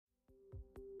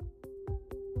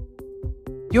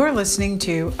You're listening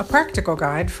to A Practical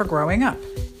Guide for Growing Up.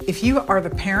 If you are the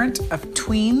parent of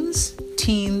tweens,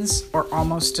 teens, or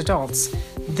almost adults,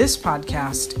 this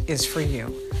podcast is for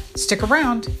you. Stick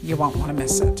around, you won't want to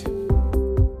miss it.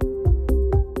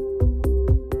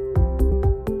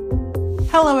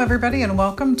 Hello, everybody, and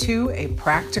welcome to A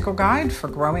Practical Guide for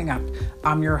Growing Up.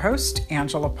 I'm your host,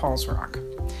 Angela Paulsrock.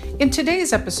 In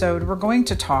today's episode, we're going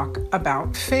to talk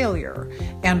about failure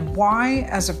and why,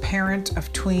 as a parent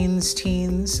of tweens,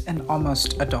 teens, and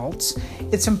almost adults,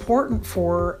 it's important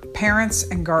for parents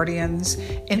and guardians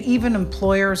and even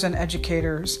employers and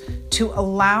educators to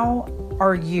allow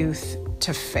our youth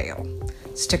to fail.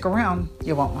 Stick around,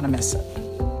 you won't want to miss it.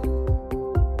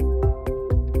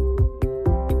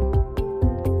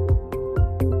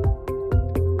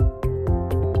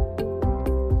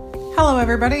 Hello,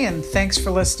 everybody, and thanks for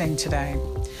listening today.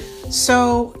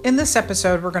 So, in this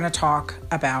episode, we're going to talk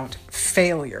about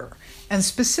failure, and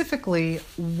specifically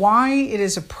why it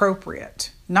is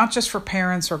appropriate, not just for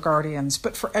parents or guardians,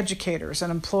 but for educators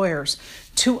and employers,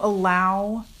 to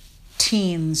allow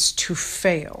teens to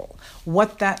fail,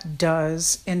 what that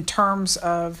does in terms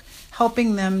of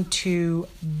helping them to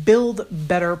build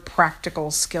better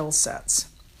practical skill sets.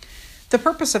 The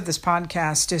purpose of this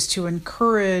podcast is to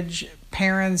encourage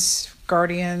parents,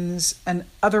 guardians, and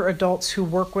other adults who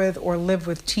work with or live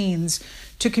with teens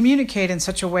to communicate in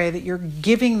such a way that you're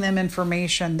giving them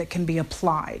information that can be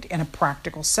applied in a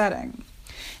practical setting.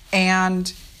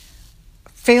 And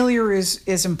failure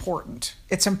is important.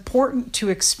 It's important to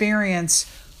experience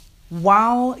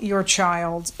while your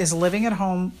child is living at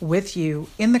home with you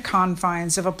in the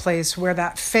confines of a place where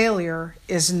that failure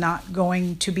is not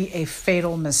going to be a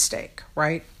fatal mistake,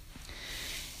 right?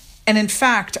 And in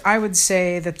fact, I would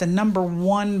say that the number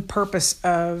one purpose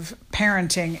of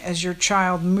parenting as your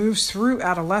child moves through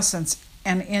adolescence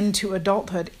and into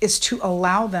adulthood is to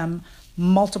allow them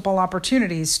multiple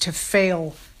opportunities to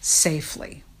fail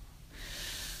safely.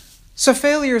 So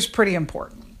failure is pretty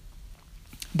important.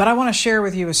 But I want to share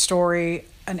with you a story,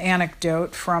 an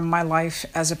anecdote from my life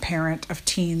as a parent of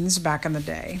teens back in the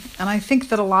day. And I think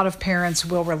that a lot of parents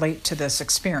will relate to this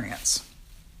experience.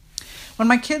 When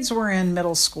my kids were in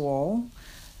middle school,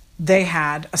 they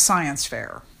had a science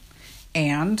fair.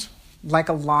 And like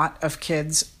a lot of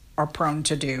kids are prone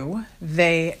to do,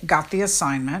 they got the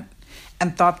assignment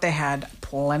and thought they had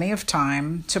plenty of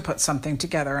time to put something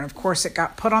together. And of course, it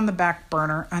got put on the back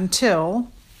burner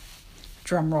until,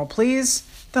 drum roll please,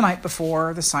 the night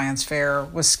before the science fair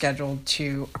was scheduled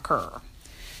to occur.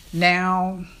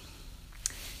 Now,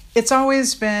 it's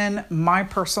always been my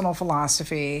personal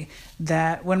philosophy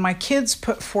that when my kids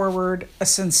put forward a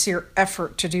sincere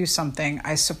effort to do something,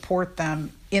 I support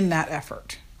them in that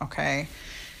effort, okay?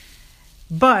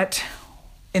 But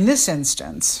in this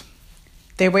instance,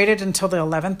 they waited until the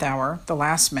 11th hour, the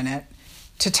last minute,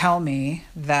 to tell me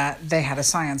that they had a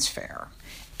science fair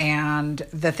and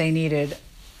that they needed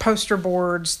poster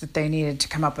boards, that they needed to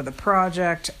come up with a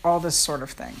project, all this sort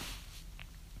of thing.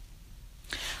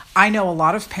 I know a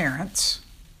lot of parents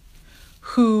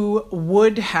who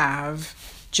would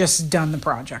have just done the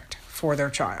project for their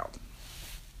child.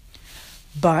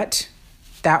 But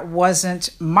that wasn't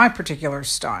my particular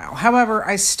style. However,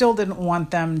 I still didn't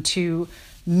want them to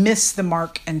miss the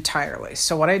mark entirely.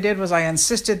 So what I did was I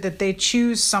insisted that they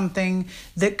choose something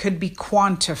that could be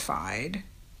quantified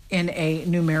in a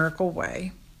numerical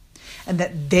way, and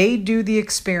that they do the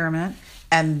experiment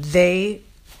and they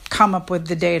come up with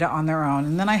the data on their own.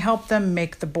 And then I helped them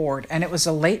make the board. And it was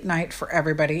a late night for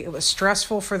everybody. It was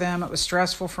stressful for them. It was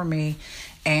stressful for me.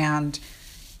 And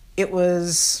it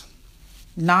was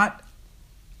not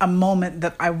a moment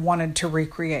that I wanted to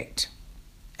recreate.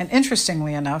 And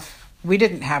interestingly enough, we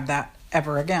didn't have that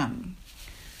ever again.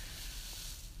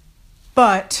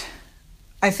 But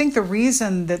I think the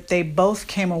reason that they both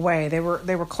came away, they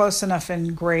were close enough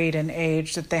in grade and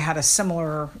age that they had a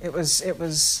similar, it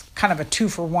was kind of a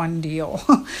 2-for-1 deal.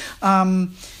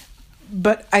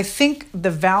 But I think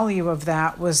the value of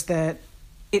that was that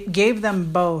it gave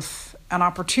them both an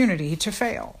opportunity to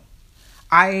fail.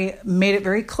 I made it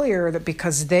very clear that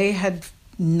because they had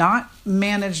not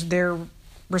managed their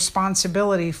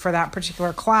responsibility for that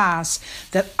particular class,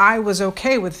 that I was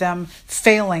okay with them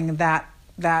failing that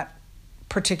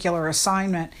particular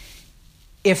assignment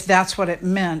if that's what it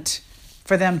meant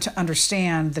for them to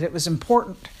understand that it was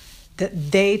important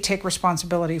that they take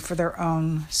responsibility for their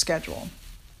own schedule.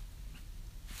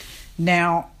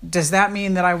 Now, does that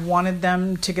mean that I wanted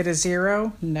them to get a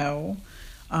 0? No.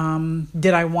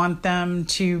 Did I want them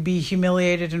to be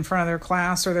humiliated in front of their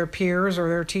class or their peers or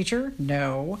their teacher?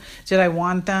 No. Did I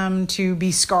want them to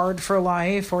be scarred for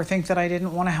life or think that I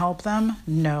didn't want to help them?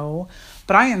 No.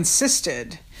 But I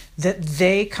insisted that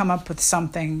they come up with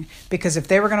something, because if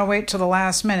they were going to wait till the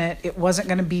last minute, it wasn't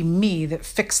going to be me that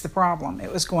fixed the problem.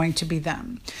 It was going to be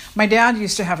them. My dad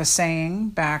used to have a saying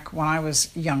back when I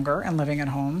was younger and living at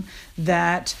home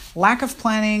that lack of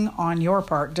planning on your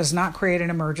part does not create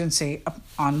an emergency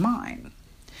on mine.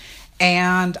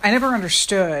 And I never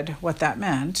understood what that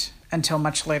meant until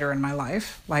much later in my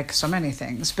life, like so many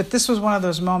things. But this was one of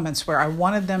those moments where I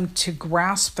wanted them to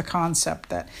grasp the concept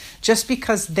that just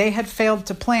because they had failed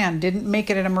to plan didn't make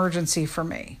it an emergency for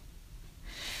me.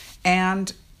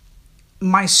 And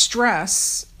my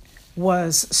stress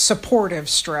was supportive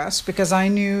stress, because I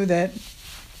knew that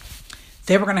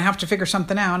they were going to have to figure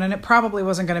something out, and it probably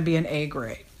wasn't going to be an A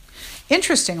grade.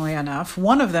 Interestingly enough,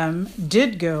 one of them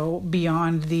did go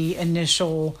beyond the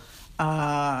initial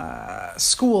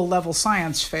school level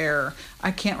science fair. I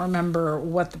can't remember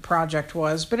what the project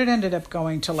was, but it ended up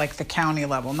going to like the county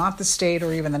level, not the state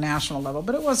or even the national level,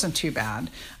 but it wasn't too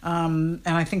bad. And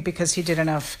I think because he did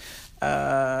enough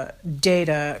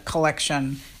data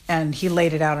collection and he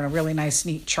laid it out in a really nice,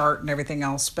 neat chart and everything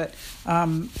else. But,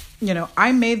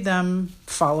 I made them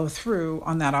follow through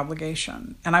on that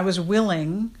obligation, and I was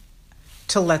willing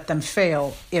to let them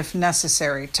fail if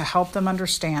necessary to help them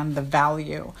understand the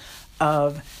value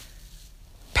of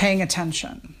paying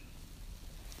attention.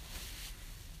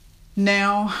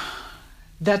 Now,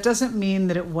 that doesn't mean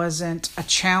that it wasn't a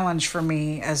challenge for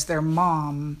me as their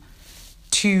mom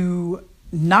to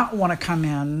not want to come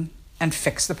in and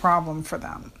fix the problem for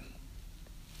them.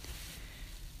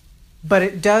 But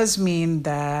it does mean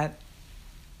that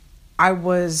I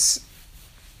was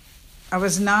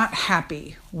not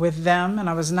happy with them, and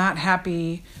I was not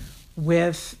happy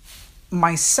with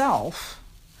myself,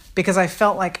 because I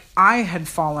felt like I had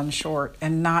fallen short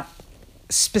and not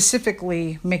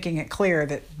specifically making it clear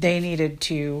that they needed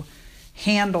to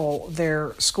handle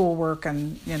their schoolwork.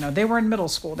 And, they were in middle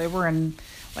school. They were in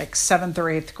like 7th or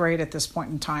 8th grade at this point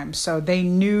in time. So they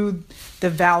knew the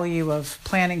value of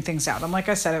planning things out. And like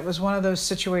I said, it was one of those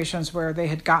situations where they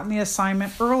had gotten the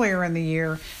assignment earlier in the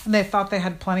year and they thought they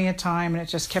had plenty of time, and it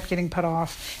just kept getting put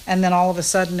off. And then all of a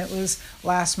sudden it was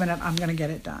last minute, I'm going to get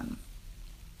it done.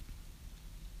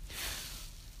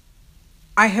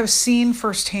 I have seen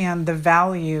firsthand the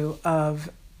value of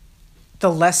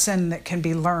the lesson that can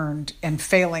be learned in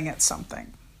failing at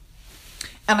something.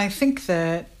 And I think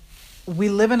that we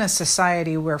live in a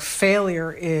society where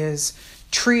failure is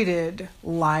treated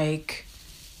like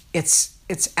it's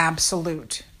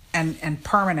absolute and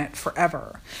permanent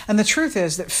forever. And the truth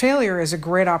is that failure is a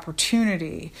great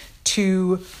opportunity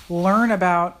to learn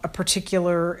about a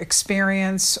particular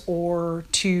experience or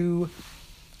to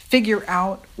figure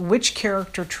out which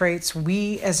character traits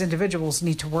we as individuals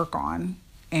need to work on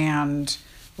and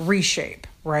reshape,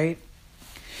 right?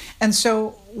 And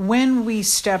so when we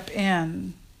step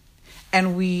in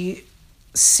and we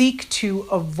seek to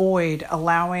avoid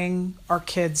allowing our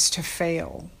kids to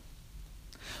fail,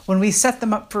 when we set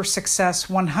them up for success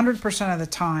 100% of the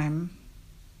time,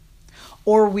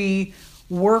 or we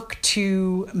work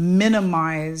to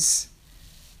minimize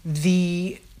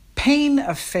the pain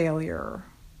of failure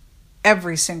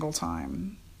every single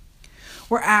time,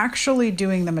 we're actually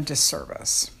doing them a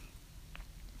disservice.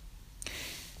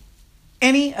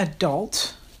 Any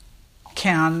adult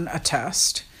can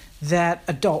attest that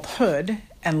adulthood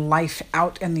and life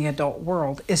out in the adult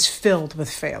world is filled with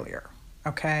failure,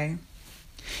 okay?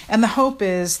 And the hope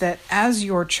is that as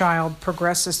your child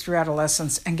progresses through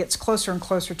adolescence and gets closer and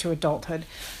closer to adulthood,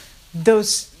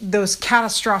 those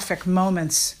catastrophic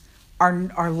moments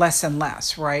are less and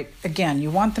less, right? Again,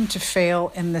 you want them to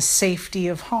fail in the safety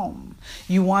of home.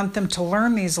 You want them to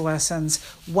learn these lessons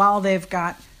while they've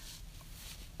got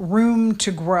room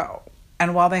to grow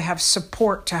and while they have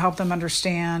support to help them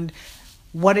understand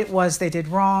what it was they did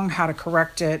wrong, how to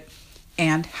correct it,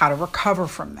 and how to recover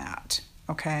from that,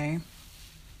 okay?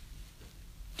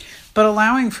 But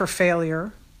allowing for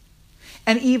failure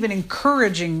and even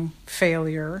encouraging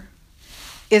failure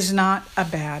is not a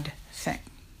bad thing,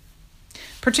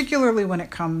 particularly when it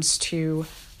comes to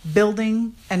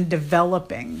building and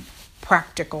developing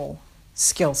practical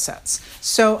skill sets.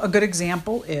 So a good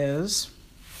example is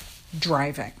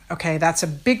driving. Okay, that's a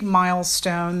big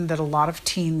milestone that a lot of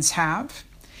teens have.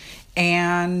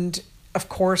 And of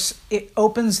course, it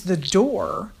opens the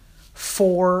door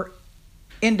for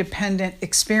independent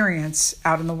experience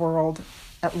out in the world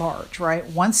at large, right?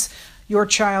 Once your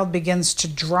child begins to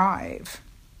drive,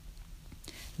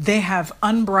 they have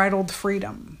unbridled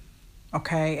freedom,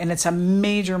 okay? And it's a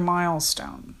major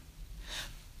milestone.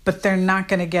 But they're not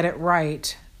going to get it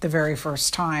right the very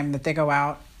first time that they go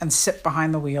out and sit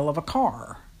behind the wheel of a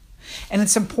car. And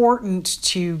it's important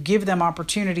to give them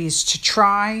opportunities to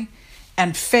try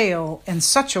and fail in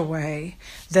such a way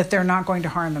that they're not going to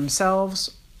harm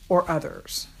themselves or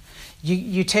others.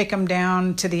 You take them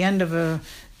down to the end of a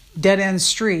dead-end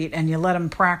street and you let them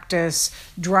practice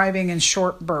driving in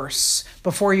short bursts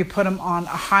before you put them on a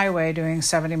highway doing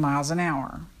 70 miles an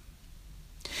hour.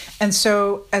 And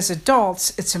so as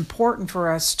adults, it's important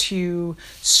for us to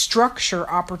structure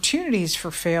opportunities for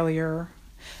failure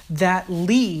that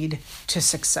lead to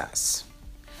success.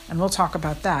 And we'll talk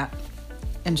about that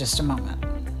in just a moment.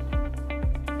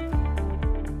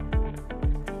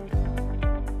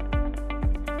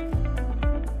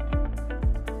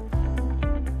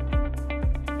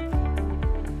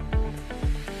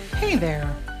 Hey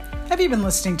there. Have you been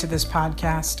listening to this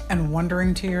podcast and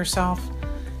wondering to yourself,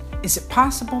 is it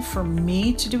possible for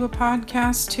me to do a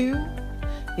podcast too?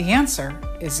 The answer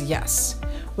is yes.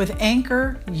 With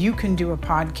Anchor, you can do a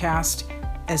podcast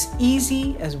as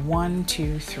easy as 1,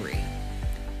 2, 3.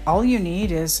 All you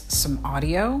need is some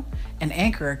audio, an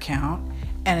Anchor account,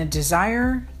 and a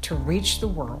desire to reach the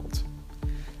world.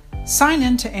 Sign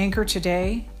in to Anchor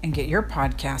today and get your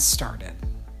podcast started.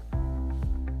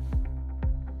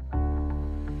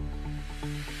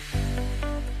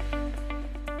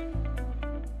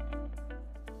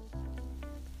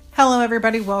 Hello,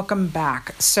 everybody. Welcome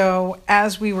back. So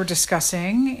as we were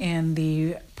discussing in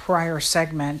the prior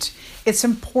segment, it's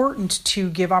important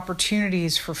to give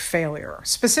opportunities for failure.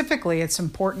 Specifically, it's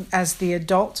important as the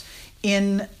adult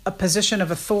in a position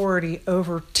of authority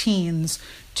over teens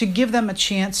to give them a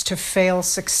chance to fail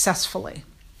successfully.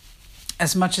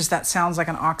 As much as that sounds like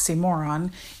an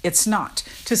oxymoron, it's not.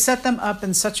 To set them up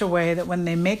in such a way that when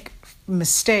they make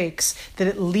mistakes, that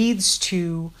it leads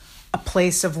to a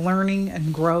place of learning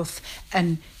and growth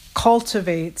and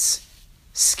cultivates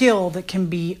skill that can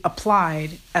be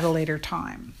applied at a later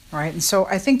time, right? And so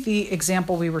I think the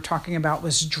example we were talking about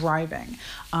was driving.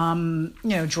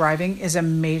 Driving is a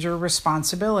major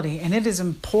responsibility, and it is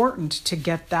important to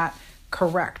get that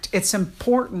correct. It's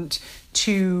important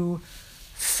to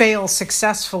fail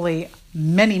successfully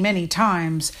many, many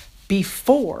times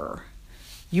before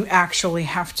you actually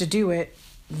have to do it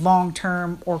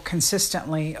long-term or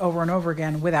consistently over and over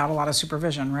again without a lot of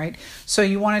supervision, right? So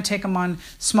you want to take them on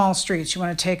small streets. You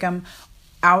want to take them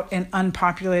out in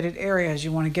unpopulated areas.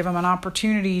 You want to give them an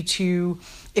opportunity to,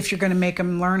 if you're going to make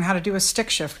them learn how to do a stick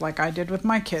shift like I did with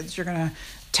my kids, you're going to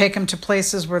take them to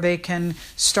places where they can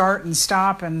start and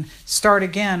stop and start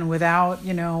again without,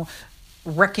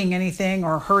 wrecking anything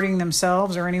or hurting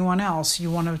themselves or anyone else.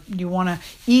 You want to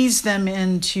ease them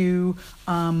into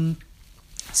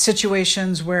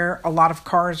situations where a lot of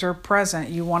cars are present.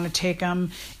 You want to take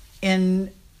them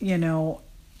in,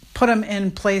 put them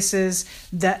in places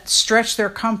that stretch their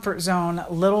comfort zone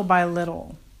little by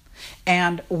little.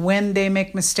 And when they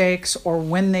make mistakes or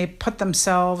when they put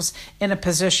themselves in a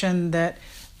position that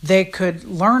they could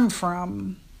learn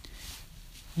from,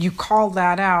 you call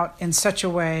that out in such a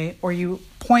way, or you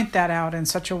point that out in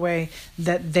such a way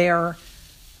that they're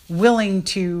willing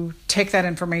to take that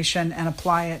information and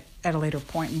apply it at a later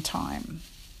point in time.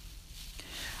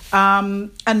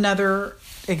 Another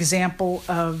example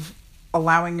of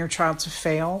allowing your child to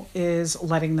fail is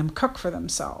letting them cook for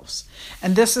themselves.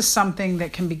 And this is something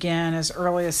that can begin as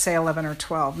early as, say, 11 or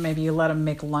 12. Maybe you let them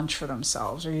make lunch for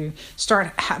themselves, or you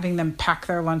start having them pack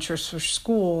their lunches for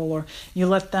school, or you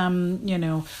let them,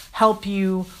 help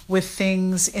you with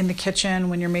things in the kitchen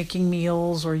when you're making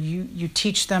meals, or you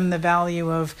teach them the value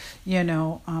of,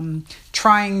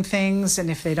 trying things.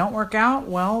 And if they don't work out,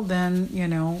 well, then,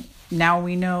 now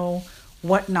we know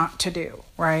what not to do,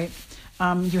 right?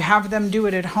 You have them do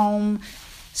it at home,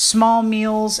 small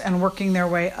meals, and working their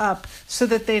way up so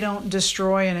that they don't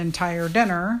destroy an entire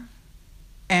dinner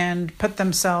and put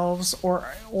themselves or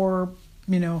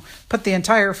put the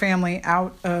entire family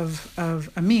out of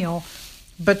a meal.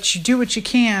 But you do what you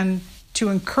can to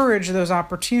encourage those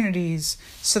opportunities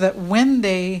so that when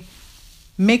they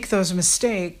make those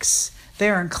mistakes,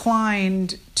 they're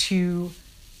inclined to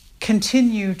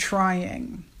continue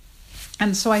trying.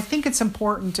 And so I think it's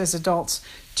important as adults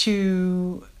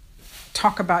to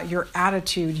talk about your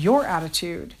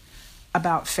attitude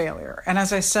about failure. And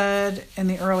as I said in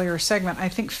the earlier segment, I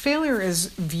think failure is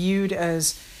viewed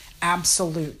as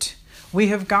absolute. We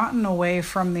have gotten away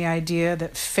from the idea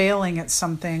that failing at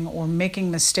something or making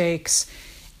mistakes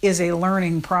is a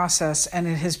learning process, and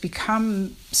it has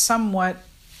become somewhat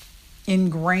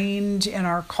ingrained in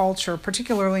our culture,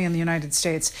 particularly in the United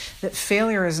States, that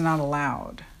failure is not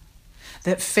allowed,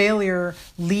 that failure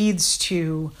leads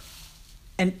to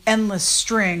an endless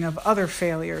string of other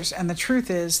failures. And the truth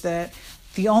is that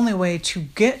the only way to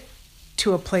get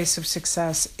to a place of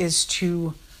success is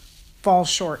to fall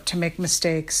short, to make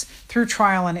mistakes through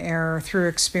trial and error, through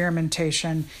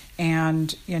experimentation,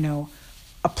 and,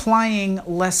 applying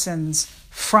lessons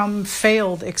from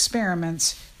failed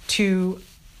experiments to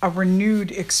a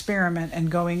renewed experiment and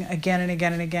going again and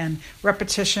again and again.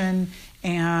 Repetition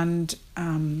and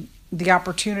the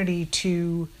opportunity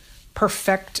to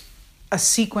perfect a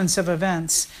sequence of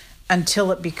events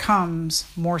until it becomes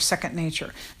more second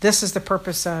nature. This is the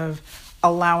purpose of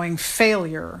allowing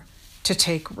failure to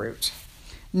take root.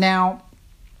 Now,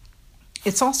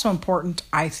 it's also important,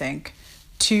 I think,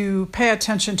 to pay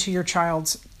attention to your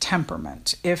child's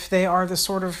temperament. If they are the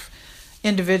sort of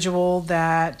individual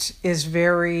that is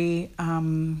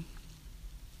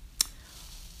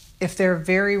if they're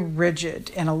very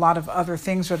rigid in a lot of other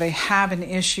things, or they have an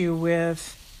issue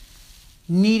with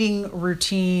needing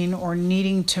routine or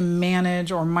needing to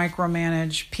manage or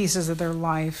micromanage pieces of their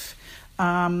life,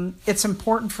 it's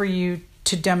important for you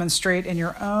to demonstrate in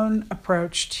your own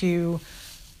approach to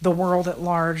the world at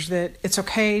large that it's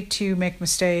okay to make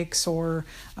mistakes, or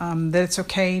that it's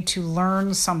okay to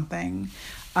learn something.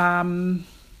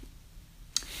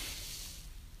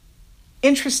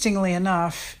 Interestingly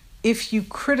enough, if you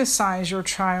criticize your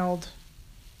child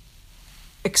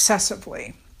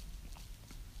excessively,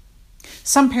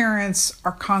 some parents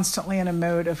are constantly in a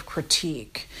mode of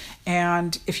critique.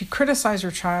 And if you criticize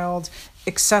your child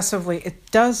excessively,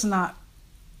 it does not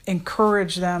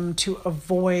encourage them to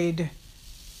avoid.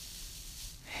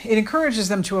 It encourages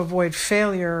them to avoid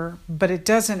failure, but it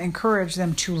doesn't encourage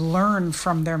them to learn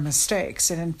from their mistakes.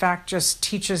 It, in fact, just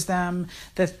teaches them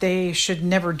that they should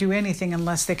never do anything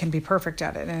unless they can be perfect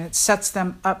at it. And it sets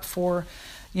them up for,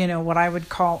 what I would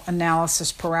call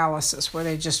analysis paralysis, where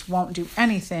they just won't do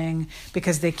anything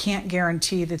because they can't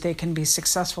guarantee that they can be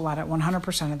successful at it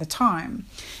 100% of the time.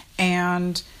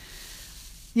 And,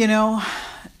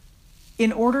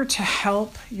 in order to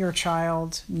help your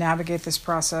child navigate this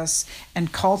process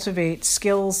and cultivate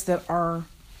skills that are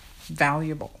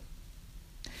valuable,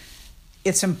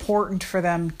 it's important for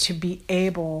them to be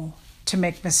able to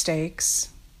make mistakes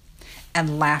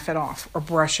and laugh it off or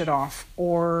brush it off,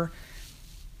 or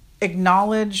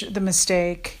acknowledge the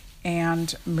mistake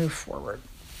and move forward.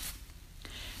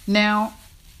 Now,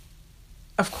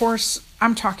 of course,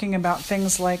 I'm talking about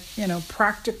things like,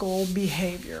 practical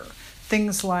behavior,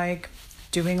 things like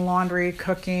doing laundry,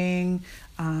 cooking,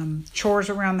 chores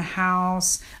around the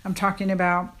house. I'm talking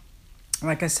about,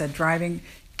 like I said,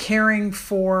 caring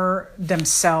for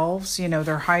themselves,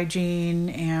 their hygiene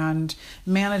and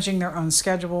managing their own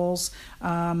schedules.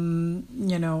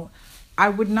 I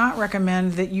would not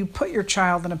recommend that you put your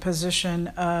child in a position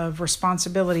of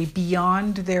responsibility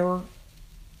beyond their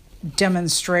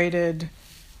demonstrated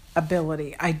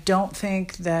ability. I don't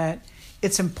think that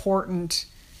it's important,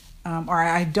 or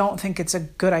I don't think it's a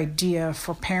good idea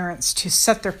for parents to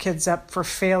set their kids up for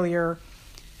failure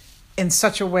in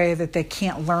such a way that they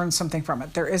can't learn something from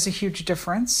it. There is a huge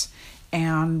difference,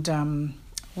 and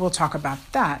we'll talk about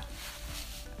that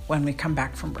when we come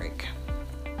back from break.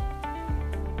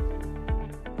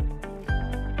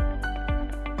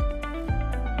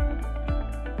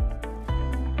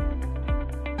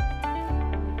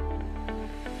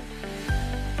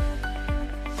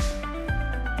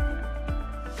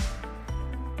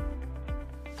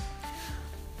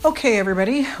 Okay,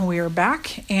 everybody, we are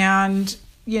back. And,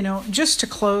 just to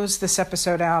close this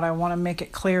episode out, I want to make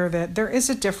it clear that there is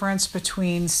a difference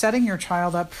between setting your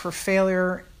child up for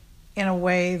failure in a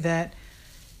way that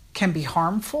can be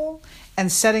harmful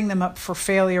and setting them up for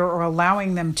failure or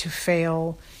allowing them to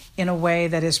fail in a way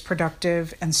that is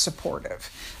productive and supportive.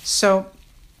 So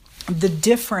the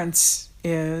difference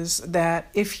is that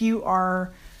if you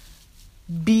are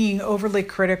being overly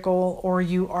critical, or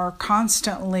you are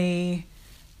constantly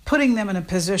putting them in a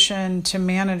position to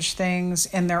manage things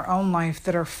in their own life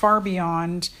that are far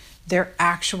beyond their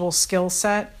actual skill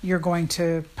set, you're going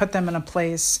to put them in a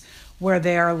place where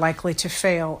they are likely to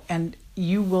fail. And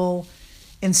you will,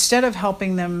 instead of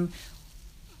helping them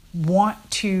want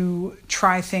to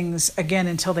try things again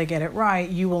until they get it right,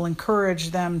 you will encourage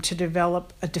them to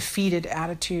develop a defeated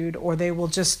attitude, or they will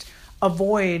just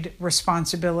avoid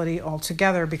responsibility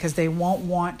altogether because they won't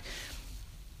want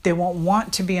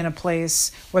to be in a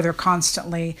place where they're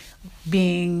constantly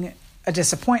being a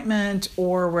disappointment,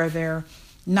 or where they're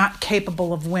not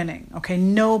capable of winning. Okay,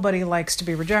 nobody likes to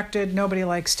be rejected. Nobody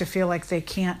likes to feel like they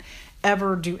can't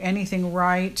ever do anything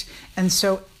right. And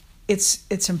so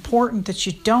it's important that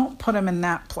you don't put them in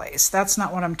that place. That's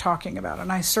not what I'm talking about.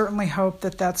 And I certainly hope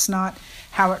that that's not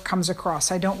how it comes across.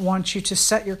 I don't want you to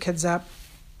set your kids up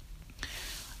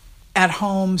at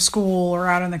home, school, or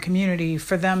out in the community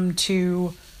for them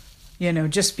to,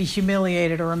 just be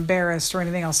humiliated or embarrassed or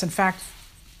anything else. In fact,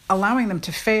 allowing them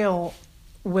to fail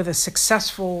with a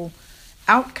successful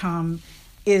outcome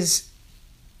is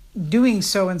doing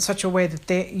so in such a way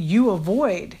that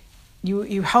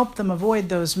you help them avoid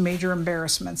those major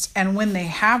embarrassments. And when they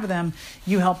have them,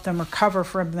 you help them recover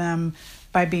from them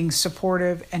by being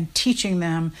supportive and teaching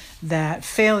them that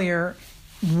failure,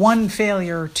 one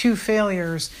failure, two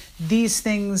failures, these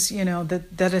things,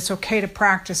 that it's okay to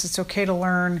practice, it's okay to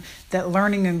learn, that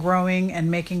learning and growing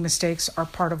and making mistakes are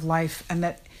part of life, and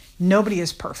that nobody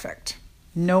is perfect.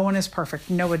 No one is perfect.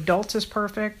 No adult is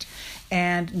perfect,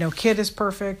 and no kid is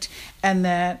perfect, and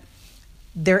that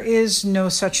there is no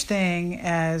such thing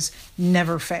as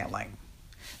never failing.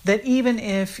 That even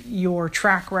if your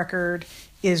track record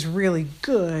is really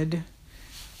good,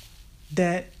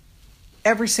 that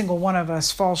every single one of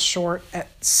us falls short at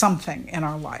something in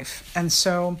our life. And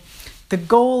so the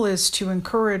goal is to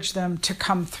encourage them to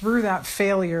come through that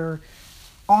failure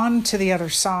onto the other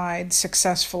side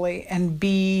successfully and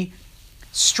be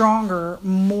stronger,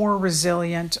 more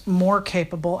resilient, more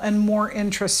capable, and more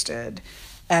interested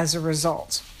as a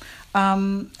result.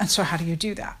 And so how do you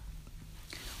do that?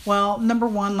 Well, number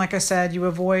one, like I said, you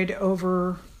avoid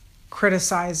over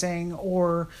criticizing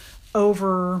or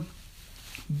over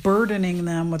burdening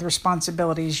them with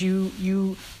responsibilities.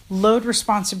 You load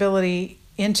responsibility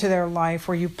into their life,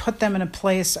 where you put them in a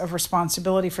place of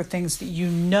responsibility for things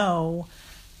that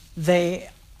they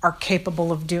are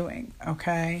capable of doing,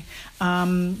 okay?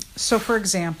 So for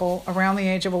example, around the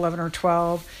age of 11 or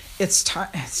 12,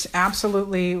 it's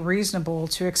absolutely reasonable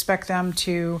to expect them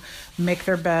to make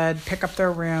their bed, pick up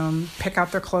their room, pick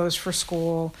out their clothes for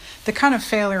school. The kind of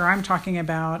failure I'm talking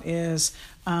about is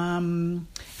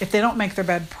if they don't make their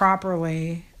bed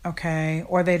properly, okay,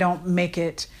 or they don't make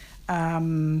it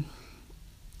in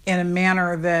a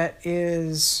manner that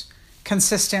is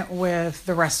consistent with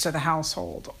the rest of the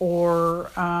household,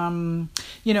 or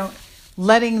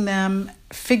letting them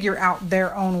figure out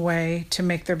their own way to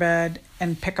make their bed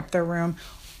and pick up their room,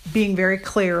 being very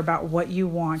clear about what you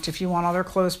want. If you want all their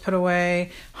clothes put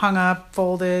away, hung up,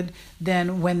 folded,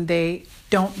 then when they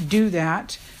don't do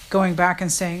that, going back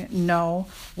and saying, no,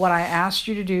 what I asked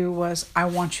you to do was, I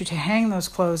want you to hang those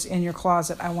clothes in your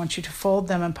closet. I want you to fold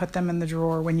them and put them in the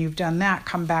drawer. When you've done that,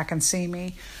 come back and see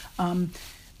me.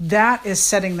 That is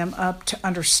setting them up to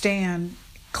understand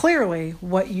clearly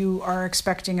what you are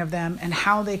expecting of them and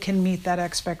how they can meet that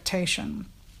expectation.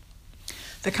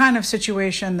 The kind of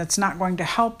situation that's not going to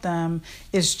help them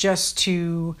is just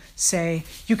to say,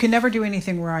 you can never do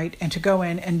anything right, and to go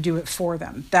in and do it for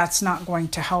them. That's not going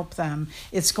to help them.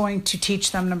 It's going to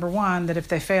teach them, number one, that if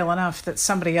they fail enough, that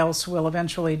somebody else will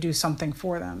eventually do something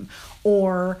for them,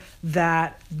 or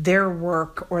that their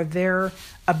work or their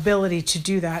ability to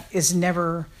do that is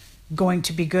never going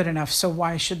to be good enough, so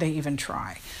why should they even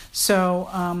try? So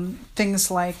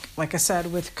things like I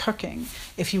said, with cooking,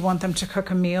 if you want them to cook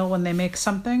a meal when they make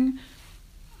something,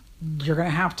 you're going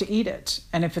to have to eat it.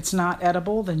 And if it's not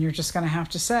edible, then you're just going to have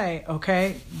to say,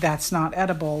 okay, that's not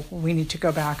edible. We need to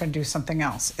go back and do something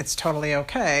else. It's totally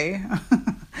okay.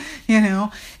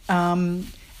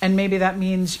 And maybe that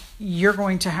means you're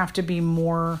going to have to be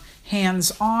more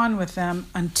hands-on with them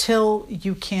until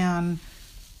you can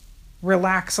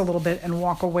relax a little bit and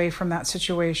walk away from that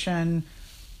situation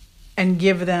and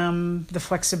give them the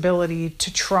flexibility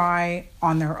to try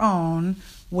on their own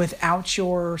without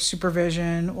your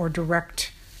supervision or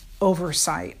direct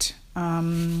oversight.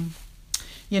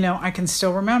 I can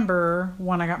still remember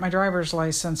when I got my driver's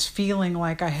license feeling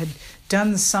like I had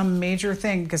done some major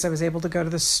thing because I was able to go to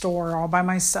the store all by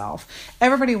myself.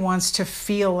 Everybody wants to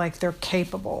feel like they're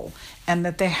capable and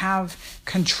that they have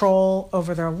control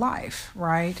over their life,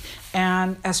 right?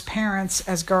 And as parents,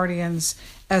 as guardians,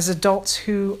 as adults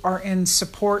who are in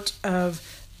support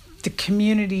of the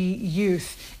community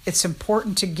youth, it's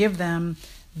important to give them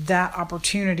that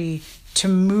opportunity to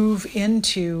move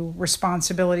into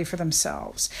responsibility for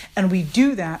themselves. And we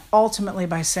do that ultimately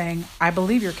by saying, I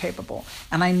believe you're capable,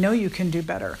 and I know you can do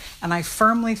better. And I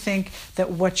firmly think that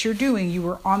what you're doing, you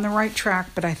were on the right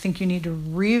track, but I think you need to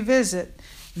revisit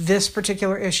this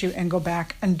particular issue and go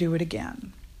back and do it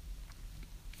again.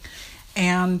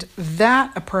 And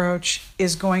that approach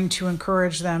is going to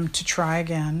encourage them to try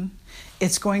again.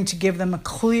 It's going to give them a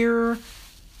clear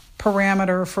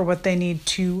parameter for what they need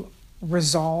to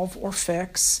resolve or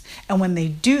fix. And when they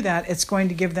do that, it's going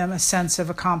to give them a sense of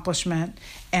accomplishment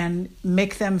and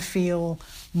make them feel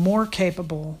more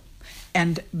capable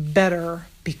and better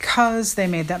because they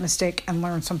made that mistake and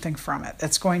learned something from it.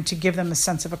 It's going to give them a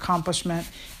sense of accomplishment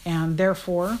and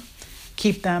therefore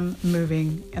keep them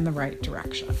moving in the right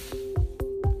direction.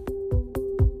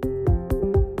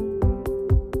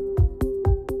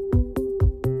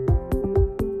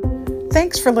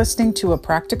 Thanks for listening to A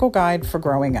Practical Guide for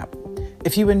Growing Up.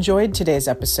 If you enjoyed today's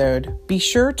episode, be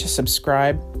sure to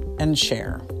subscribe and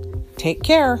share. Take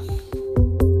care.